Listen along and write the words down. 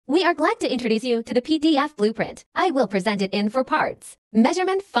We are glad to introduce you to the PDF blueprint. I will present it in 4 parts: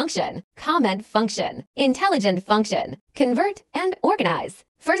 measurement function, comment function, intelligent function, convert, and organize.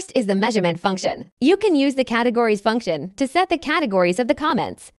 First is the measurement function. You can use the categories function to set the categories of the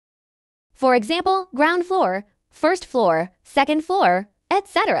comments. For example, ground floor, first floor, second floor,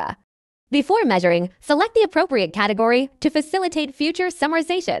 etc. Before measuring, select the appropriate category to facilitate future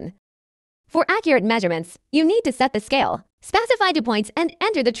summarization. For accurate measurements, you need to set the scale. Specify 2 points and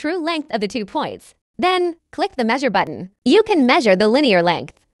enter the true length of the 2 points. Then, click the Measure button. You can measure the linear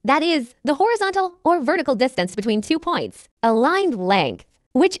length, that is, the horizontal or vertical distance between 2 points, aligned length,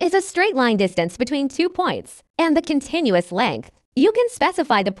 which is a straight line distance between 2 points, and the continuous length. You can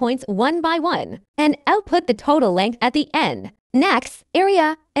specify the points one by one and output the total length at the end. Next,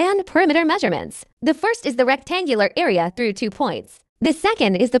 area and perimeter measurements. The first is the rectangular area through 2 points. The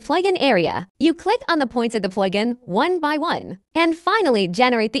second is the polygon area. You click on the points of the polygon one by one. And finally,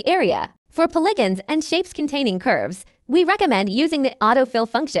 generate the area. For polygons and shapes containing curves, we recommend using the autofill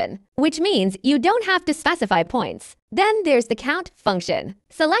function, which means you don't have to specify points. Then there's the count function.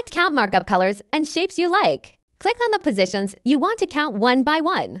 Select count markup colors and shapes you like. Click on the positions you want to count one by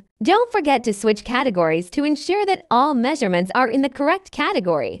one. Don't forget to switch categories to ensure that all measurements are in the correct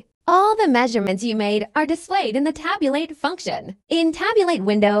category. All the measurements you made are displayed in the tabulate function. In tabulate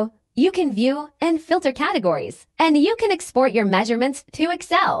window, you can view and filter categories, and you can export your measurements to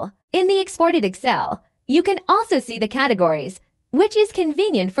Excel. In the exported Excel, you can also see the categories, which is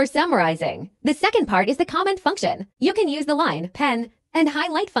convenient for summarizing. The second part is the comment function. You can use the line, pen, and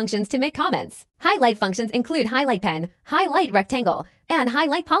highlight functions to make comments. Highlight functions include highlight pen, highlight rectangle, and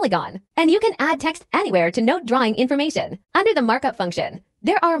highlight polygon. And you can add text anywhere to note drawing information. Under the markup function,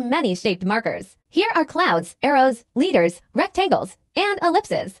 there are many shaped markers. Here are clouds, arrows, leaders, rectangles, and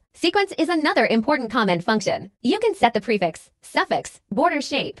ellipses. Sequence is another important comment function. You can set the prefix, suffix, border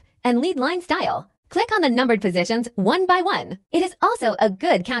shape, and lead line style. Click on the numbered positions one by one. It is also a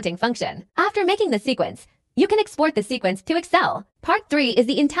good counting function. After making the sequence, you can export the sequence to Excel. Part 3 is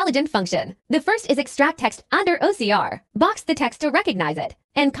the intelligent function. The first is extract text under OCR. Box the text to recognize it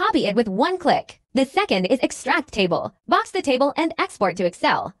and copy it with 1 click. The second is extract table. Box the table and export to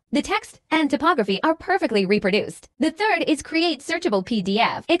Excel. The text and typography are perfectly reproduced. The third is create searchable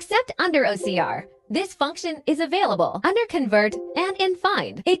PDF. Except under OCR, this function is available under convert and in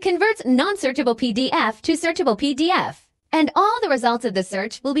find. It converts non-searchable PDF to searchable PDF. And all the results of the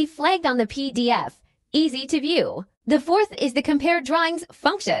search will be flagged on the PDF. Easy to view. The fourth is the compare drawings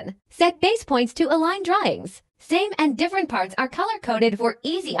function. Set base points to align drawings. Same and different parts are color-coded for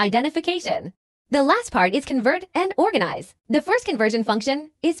easy identification. The last part is convert and organize. The first conversion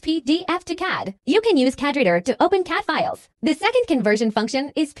function is PDF to CAD. You can use CAD Reader to open CAD files. The second conversion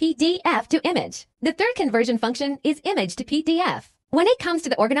function is PDF to image. The third conversion function is image to PDF. When it comes to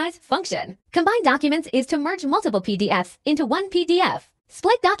the organize function, combine documents is to merge multiple PDFs into one PDF.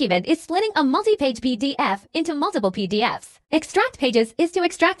 Split document is splitting a multi-page PDF into multiple PDFs. Extract pages is to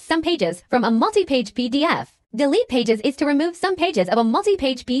extract some pages from a multi-page PDF. Delete pages is to remove some pages of a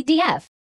multi-page PDF.